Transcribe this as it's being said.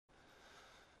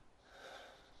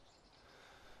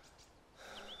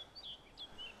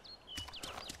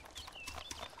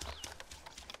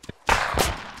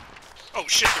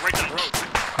shit, they're right down the road.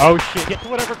 Oh shit, get to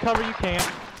whatever cover you can.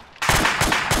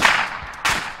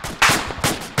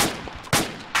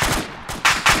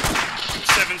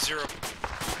 7-0.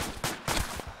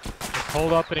 Just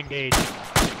hold up and engage.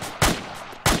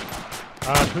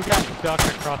 Who got stuck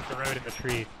across the road in the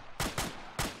trees?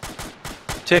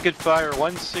 Ticket fire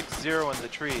 160 in the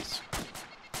trees.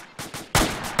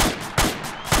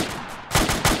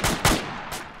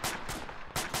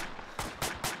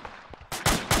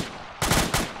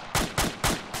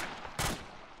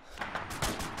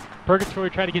 Purgatory,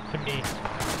 try to get to me.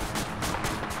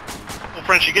 Well,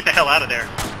 Frenchie, get the hell out of there.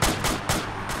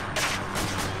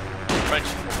 Frenchie,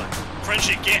 hold on.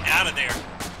 Frenchie, get out of there.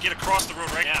 Get across the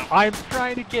road right now. I'm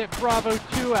trying to get Bravo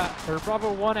 2 out, or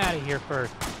Bravo 1 out of here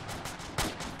first.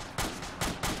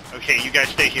 Okay, you guys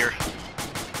stay here.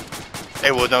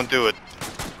 Hey, well, don't do it.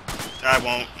 I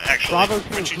won't, actually. Bravo 2,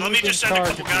 Frenchie, let me who's just in send a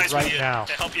charge couple of you guys right with you now?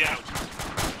 to help you out.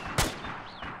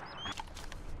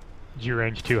 Did you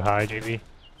range too high, JB?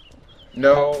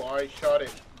 No, I shot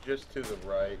it just to the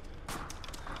right.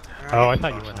 Oh, I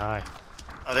thought you went high.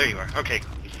 Oh, there you are. Okay.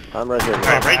 I'm right here.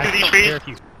 Alright, right through these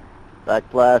trees.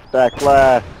 Back blast, back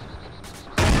blast.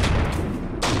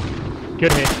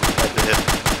 Good hit. That's a hit.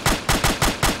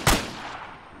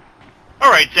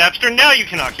 Alright, Zapster, now you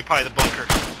can occupy the bunker.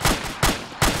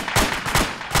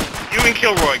 You and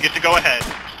Kilroy get to go ahead.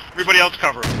 Everybody else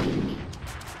cover.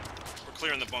 We're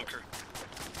clearing the bunker.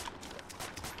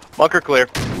 Bunker clear.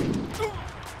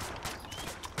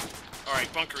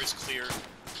 Alright, bunker is clear.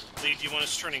 Lee, do you want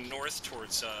us turning north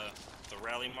towards the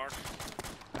rally mark?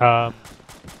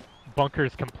 Bunker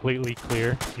is completely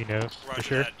clear, you know, Roger for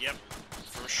sure. that, yep.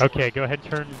 For sure. Okay, go ahead,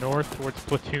 turn north towards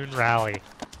platoon rally.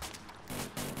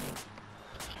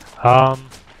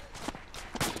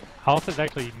 Alpha's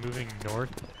actually moving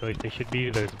north, at least they should be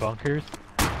to those bunkers.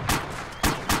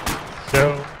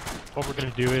 So, what we're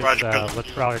gonna do is,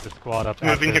 let's rally the squad up.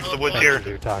 Moving into the woods here.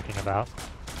 You're talking about.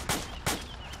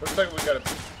 Looks like we got a...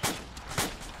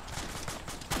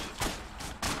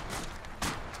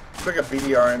 Looks like a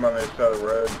BDRM on the other side of the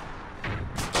road.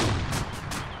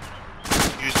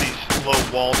 Use these low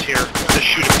walls here to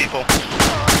shoot at people.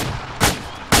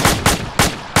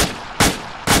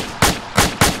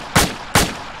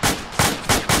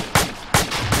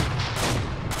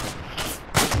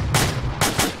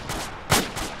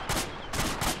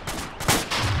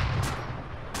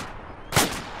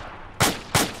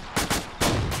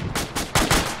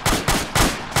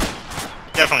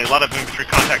 Definitely a lot of infantry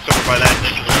contacts over by that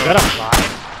road. Is that a fly?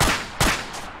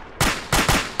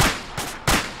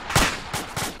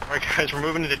 Alright guys, we're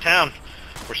moving into town.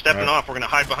 We're stepping off. We're going to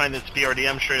hide behind this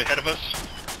BRDM straight ahead of us.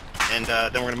 And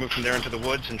then we're going to move from there into the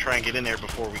woods and try and get in there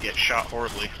before we get shot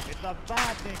horribly. It's a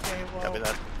bad Copy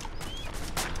that.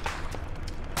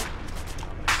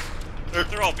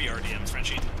 They're all BRDMs,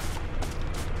 Frenchie.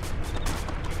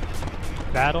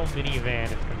 Battle minivan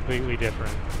is completely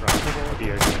different from the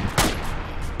BRDM.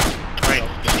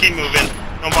 Alright, just keep moving.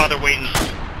 Don't bother waiting.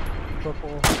 You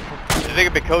think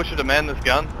it'd be kosher to man this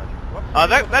gun?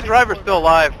 That driver's still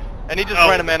alive, and he just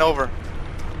ran a man over.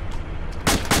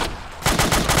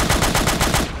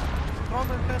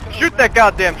 Shoot that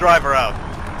goddamn driver out.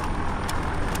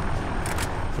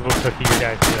 So we'll put you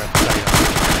guys to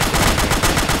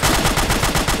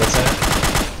What's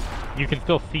that? You can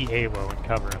still see AWO and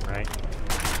cover him, right?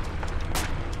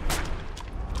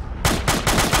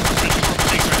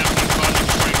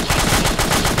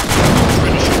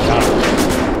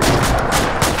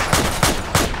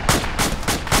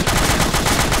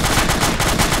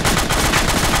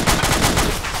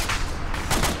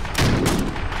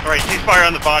 Alright, ceasefire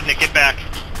on the Vodnik, get back.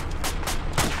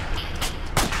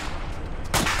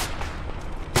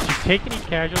 Did you take any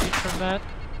casualties from that?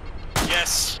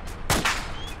 Yes.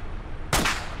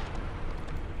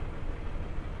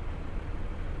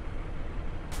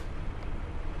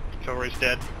 Kilroy's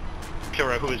dead.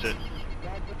 Kilroy, who is it?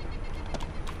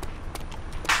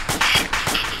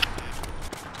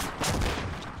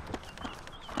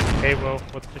 Hey, Will,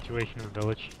 what's the situation in the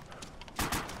village?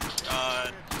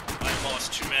 I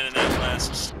lost 2 men in that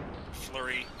last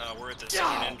flurry. We're at the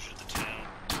southern end of the town.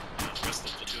 The rest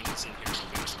of the platoon is in here,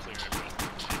 moving to clear it,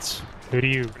 but it's... Who do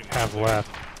you have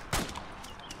left?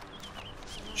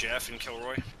 Jeff and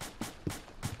Kilroy.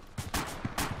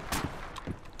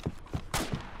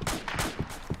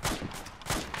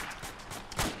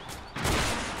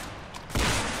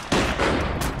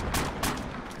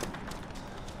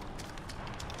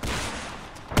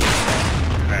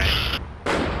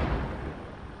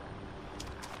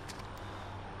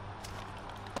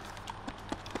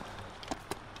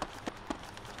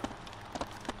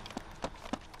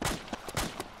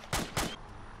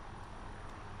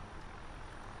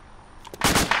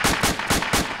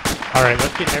 Alright,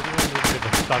 let's get everyone moving to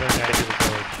the southern edge of the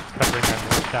village, covering that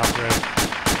north-south road.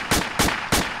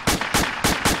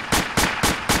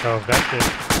 Oh, that's it.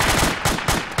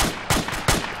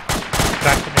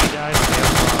 Back to me, guys.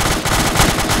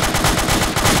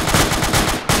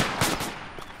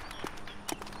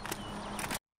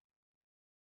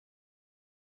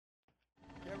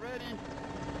 Get ready.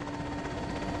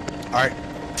 Alright,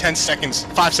 10 seconds,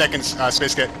 5 seconds,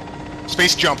 space get.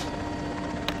 Space jump.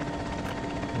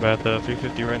 About the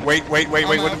 350 right now. Wait,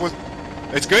 what was...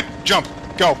 It's good? Jump.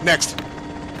 Go, next.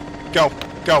 Go.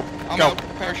 Go.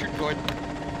 Parachute going.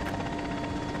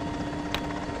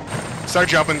 Start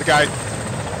jumping, the guy.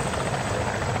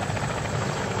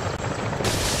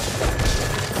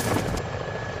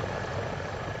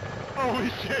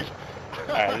 Holy shit!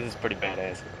 Alright, this is pretty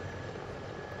badass.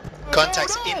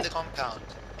 Contacts in the compound.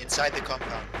 Inside the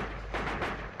compound.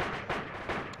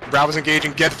 Bravo's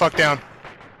engaging, get the fuck down.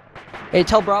 Hey,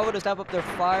 tell Bravo to step up their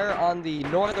fire on the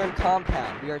northern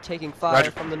compound. We are taking fire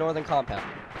Roger. from the northern compound.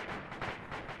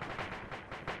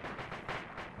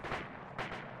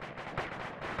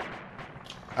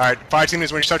 Alright, fire team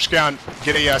is when you touch down,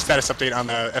 get a status update on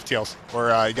the FTLs, or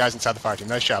you guys inside the fire team.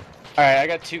 Nice job. Alright, I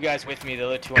got 2 guys with me, the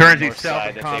other 2 on the north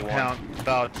side if they want.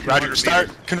 About Roger, start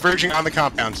converging on the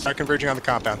compound.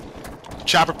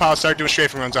 Chopper pile, start doing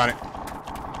strafing runs on it.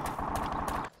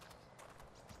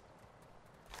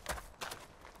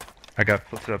 I got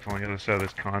footsteps on the other side of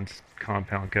this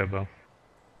compound, Kevo.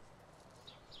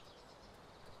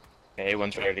 Okay,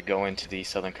 A1's ready to go into the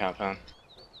southern compound.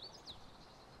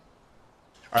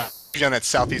 Alright, on that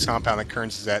southeast compound that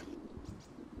Kearns is at.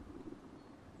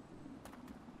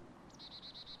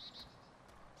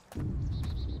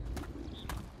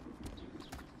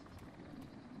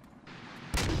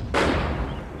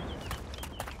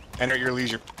 Enter at your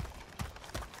leisure.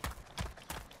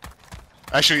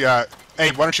 Actually,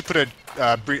 hey, why don't you put a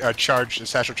charge, a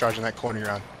satchel charge in that corner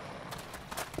you're on?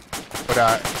 But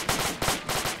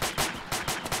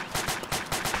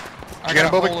I got a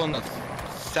hole in the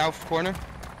south corner.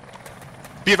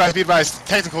 Be advised,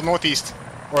 technical northeast,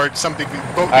 or something.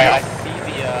 Alright, I see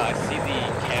the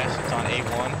cache that's on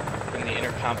A1 in the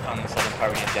inner compound in the southern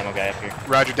part. We have demo guy up here.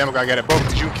 Roger, demo guy, got it. Bo,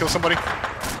 did you kill somebody?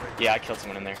 Yeah, I killed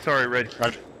someone in there. Sorry, Red.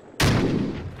 Roger.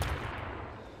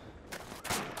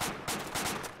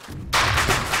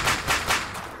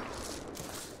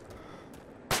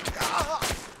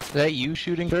 Is that you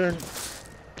shooting? If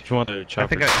you want the chopper, I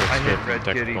think I hit Red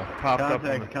Kid. He popped up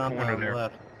on the corner there.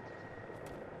 Left.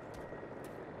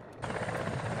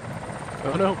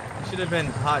 Oh no, should have been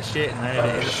hot shit and I had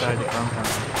to inside the compound.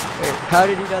 Wait, how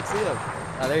did he not see him?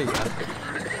 Oh, there you go.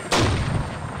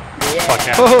 Yeah. Fuck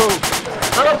out.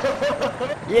 Oh!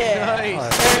 Yeah! Nice.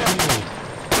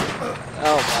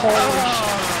 Oh,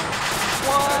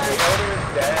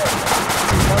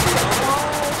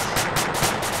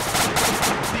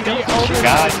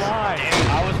 God damn,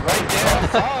 I was right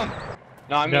there.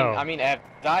 No, I mean, I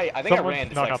think I ran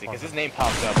dyslexic because his name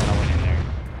popped up when I went in there.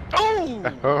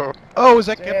 Oh, is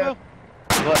that Kevo?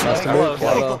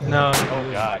 No.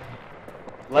 Oh god.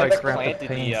 Lex planted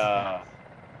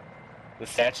the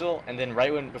satchel, and then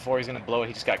right before he was gonna blow it,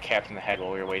 he just got capped in the head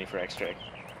while we were waiting for extract.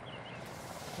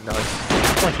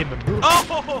 Like in the movie.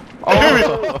 Oh!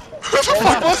 What the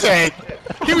fuck was that?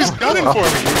 He was gunning for me.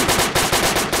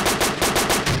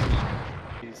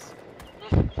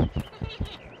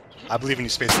 I believe in you,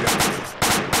 Space Kid.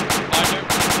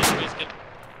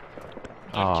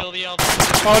 Kill the elder.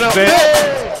 Oh no!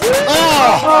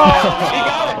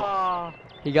 Oh!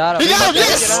 He got him! He got him!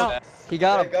 Yes! He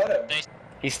got him!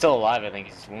 He's still alive, I think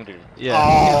he's wounded.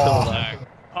 Yeah.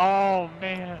 Oh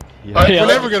man. Yeah. We're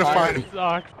never gonna find him.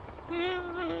 Sucks.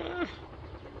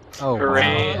 Oh,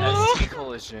 Hooray, wow. a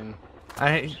collision.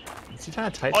 Is he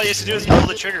trying to type? All you have to do is pull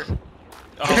the trigger.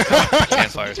 I can't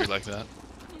fire through like that.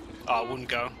 Oh, it wouldn't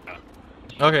go.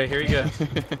 Okay, here you go.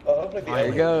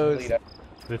 There he goes.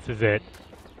 This is it.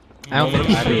 I don't think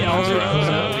I The elves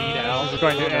are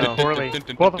going to end poorly.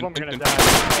 Both of them are going to die.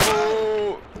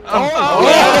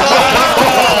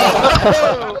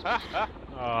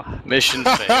 Mission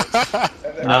failed.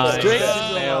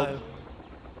 failed.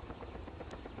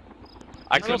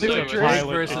 I could do it. Drake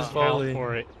versus Foley.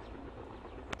 For it.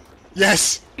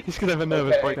 Yes! He's gonna have a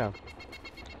nervous breakdown.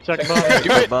 Check Do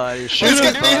it! Shoot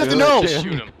him! We have to know!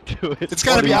 Shoot him. It's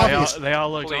gotta be obvious. They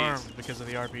all looked Please. armed because of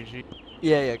the RPG.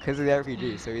 Yeah, because of the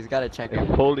RPG, so he's got to check him.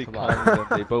 Holy Come on. cow,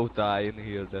 they both die in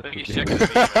here. That's He's the checking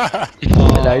thing.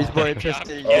 And now he's more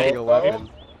interested in getting a weapon.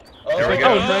 There we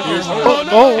go.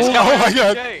 Oh my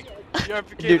god!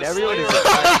 Dude, everyone is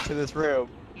attracted to this room.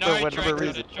 No, For he whatever tried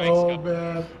reason. to. Oh,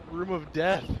 man. Room of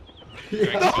death.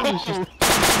 man.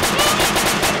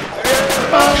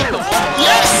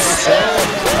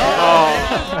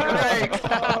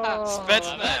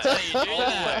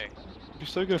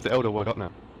 so good if the Elder woke up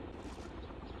now.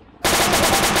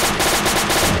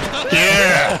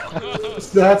 Yeah!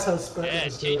 That's how special. Yeah,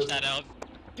 change that out.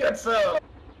 Get some!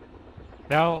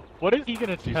 Now, what is he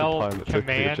gonna Use the tell time that took the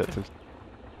command? objectives.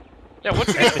 Yeah,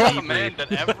 what's he gonna tell the man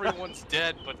that everyone's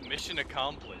dead but mission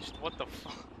accomplished? What the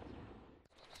fuck?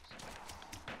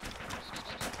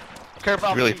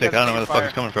 It's really thick. I don't know where the fuck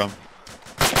it's coming from.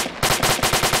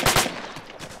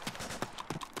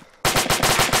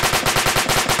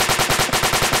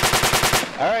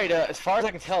 Alright, as far as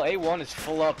I can tell, A1 is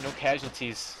full up, no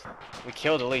casualties. We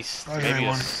killed at least maybe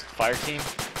a fire team.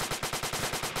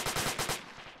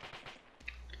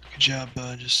 Good job,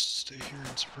 just stay here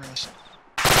and suppress.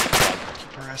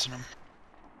 Keep harassing them.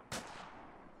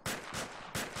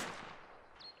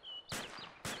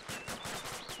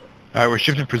 Alright, we're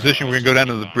shifting position. We're gonna go down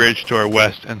to the bridge to our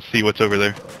west and see what's over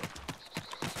there.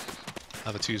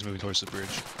 Alpha 2 is moving towards the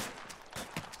bridge.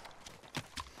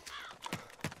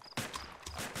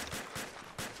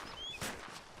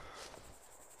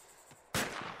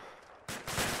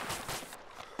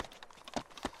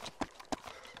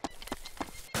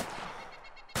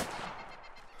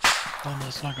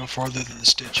 Let's not go farther than the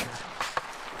stitch here.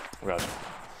 Roger.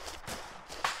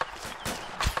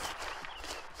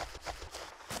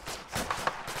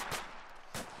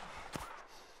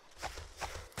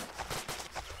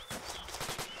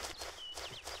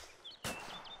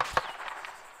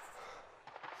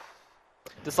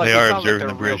 This like, they are sounds observing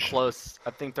like the they're bridge. real close.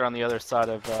 I think they're on the other side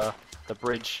of the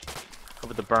bridge,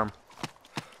 over the berm.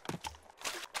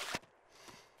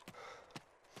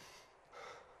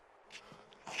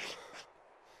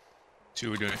 Two,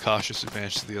 we're doing a cautious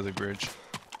advance to the other bridge.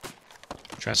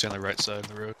 Trying to stay on the right side of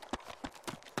the road.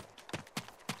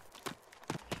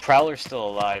 Prowler's still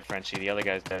alive, Frenchie. The other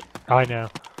guy's dead. I know.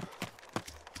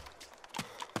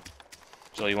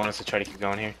 Joel, you want us to try to keep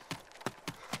going here?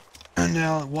 And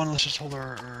now, let's just hold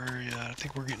our area. I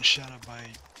think we're getting shot at by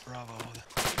Bravo.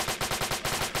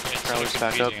 Yeah, Prowler's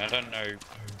back up. I don't know.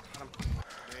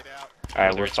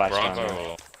 Alright, we're flash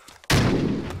down.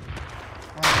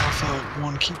 Alpha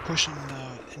 1, keep pushing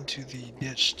into the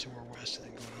ditch to our west and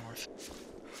then go north.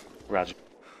 Roger.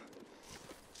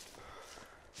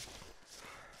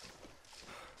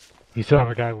 You still have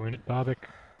a guy wounded, Bobik?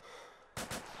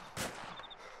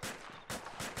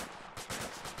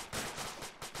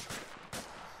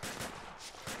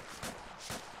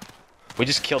 We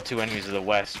just killed two enemies to the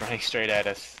west, running straight at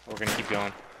us. We're gonna keep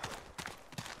going.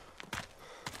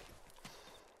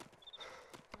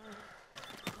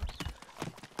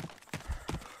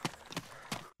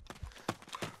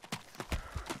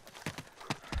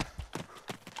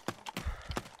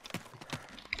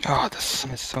 Oh, this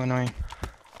sun is so annoying.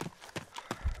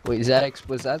 Wait, Zadix,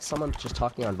 was that someone just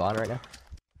talking on Vaughn right now?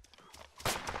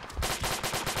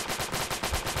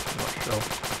 Not sure.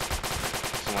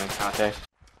 Someone in contact.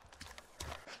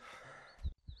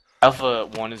 Alpha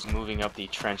 1 is moving up the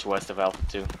trench west of Alpha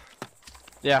 2.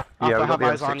 Yeah, Yeah, Alpha we got have the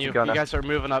eyes on M60 you. gunner. You guys are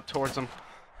moving up towards them.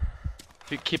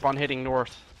 If you keep on hitting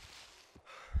north.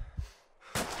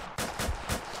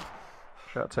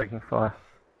 Shot taking fire.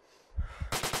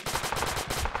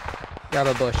 Grab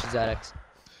a bush, Zadix.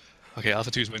 Okay, Alpha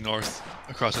 2's moving north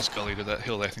across this gully to that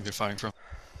hill that I think they're firing from.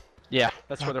 Yeah,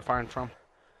 that's where they're firing from.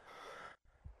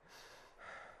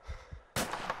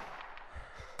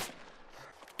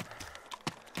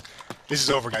 This is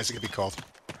over, guys. It can be called.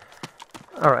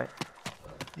 Alright.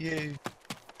 Yay.